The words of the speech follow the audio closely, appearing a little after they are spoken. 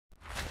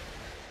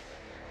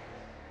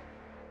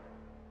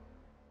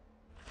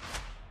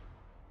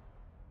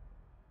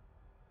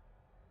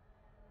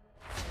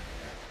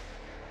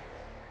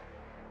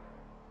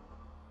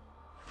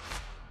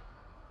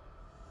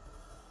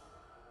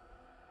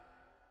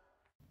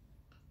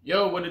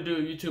Yo, what to do,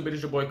 YouTube? It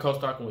is your boy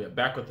Colts, and we are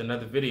back with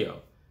another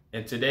video.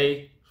 And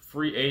today,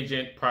 free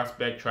agent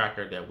prospect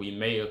tracker that we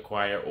may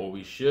acquire or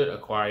we should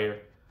acquire,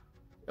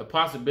 a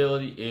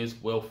possibility is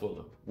Will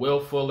Fuller. Will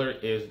Fuller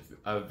is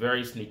a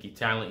very sneaky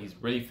talent. He's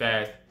really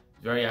fast,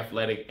 very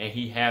athletic, and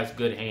he has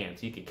good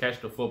hands. He can catch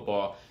the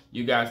football.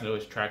 You guys know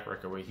his track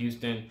record with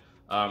Houston.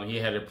 He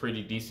had a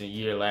pretty decent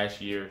year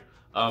last year.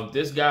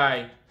 This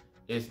guy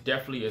is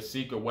definitely a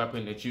secret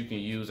weapon that you can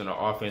use in an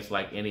offense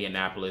like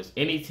Indianapolis.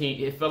 Any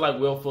team, it felt like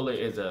Will Fuller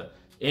is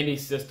any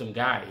system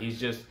guy. He's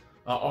just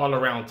an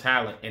all-around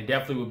talent and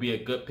definitely would be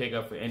a good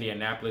pickup for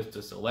Indianapolis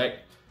to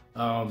select.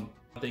 I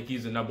think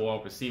he's the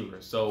 #1 receiver.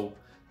 So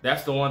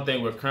that's the one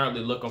thing we're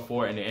currently looking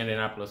for in the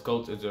Indianapolis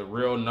Colts is a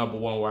real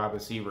 #1 wide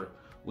receiver.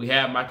 We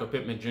have Michael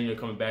Pittman Jr.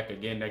 coming back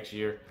again next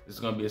year. This is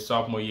going to be a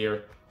sophomore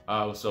year.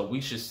 So we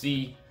should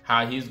see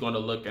how he's going to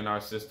look in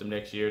our system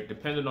next year,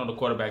 depending on the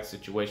quarterback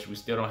situation. We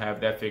still don't have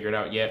that figured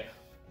out yet.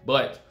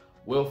 But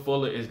Will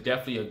Fuller is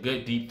definitely a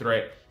good deep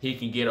threat. He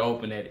can get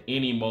open at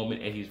any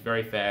moment, and he's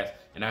very fast.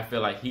 And I feel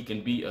like he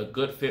can be a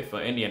good fit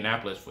for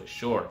Indianapolis for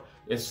sure.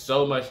 There's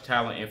so much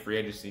talent in free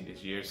agency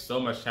this year. So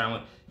much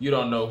talent. You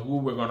don't know who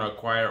we're going to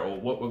acquire or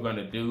what we're going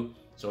to do.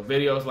 So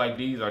videos like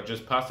these are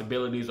just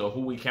possibilities of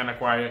who we can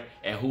acquire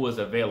and who is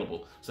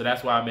available. So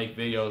that's why I make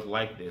videos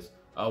like this.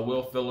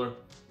 Will Fuller,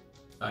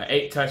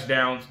 8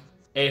 touchdowns,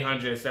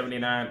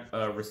 879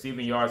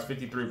 receiving yards,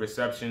 53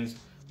 receptions,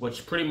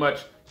 which pretty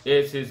much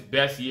is his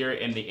best year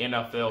in the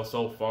NFL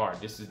so far.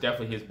 This is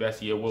definitely his best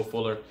year. Will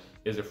Fuller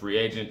is a free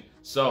agent.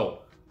 So,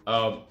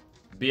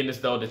 being as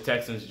though the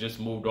Texans just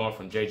moved on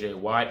from J.J.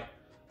 Watt,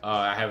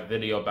 I have a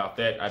video about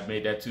that. I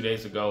made that 2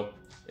 days ago.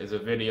 It's a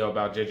video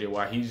about J.J.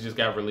 Watt. He's just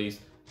got released.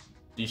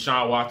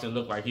 Deshaun Watson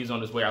looked like he's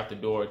on his way out the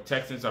door.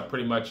 Texans are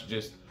pretty much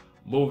just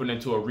moving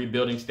into a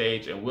rebuilding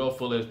stage, and Will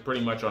Fuller is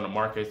pretty much on the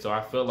market. So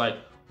I feel like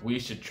we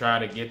should try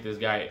to get this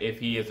guy if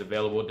he is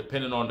available,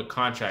 depending on the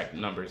contract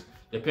numbers,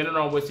 depending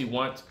on what he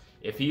wants.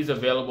 If he's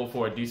available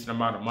for a decent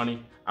amount of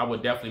money, I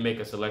would definitely make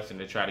a selection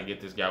to try to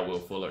get this guy Will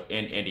Fuller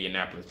in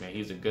Indianapolis, man.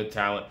 He's a good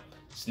talent,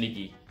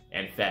 sneaky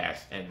and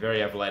fast, and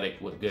very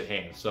athletic with good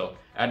hands. So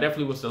I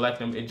definitely would select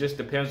him. It just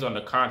depends on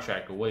the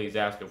contract or what he's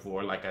asking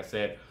for, like I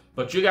said.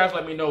 But you guys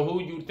let me know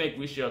who you think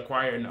we should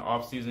acquire in the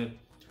offseason,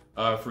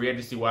 free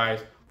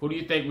agency-wise. Who do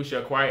you think we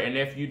should acquire? And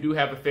if you do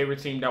have a favorite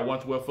team that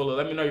wants Will Fuller,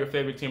 let me know your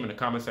favorite team in the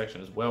comment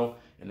section as well.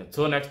 And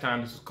until next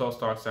time, this is Colts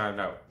signing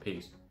out.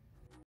 Peace.